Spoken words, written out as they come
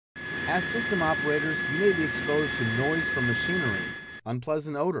As system operators, you may be exposed to noise from machinery,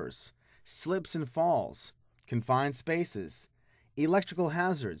 unpleasant odors, slips and falls, confined spaces, electrical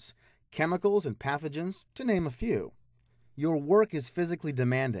hazards, chemicals and pathogens, to name a few. Your work is physically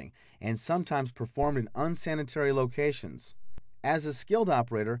demanding and sometimes performed in unsanitary locations. As a skilled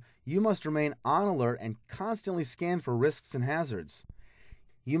operator, you must remain on alert and constantly scan for risks and hazards.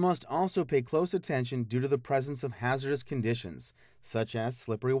 You must also pay close attention due to the presence of hazardous conditions, such as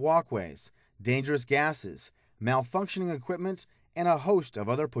slippery walkways, dangerous gases, malfunctioning equipment, and a host of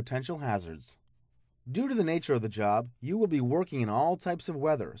other potential hazards. Due to the nature of the job, you will be working in all types of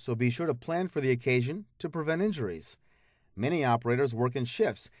weather, so be sure to plan for the occasion to prevent injuries. Many operators work in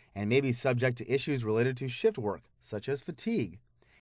shifts and may be subject to issues related to shift work, such as fatigue,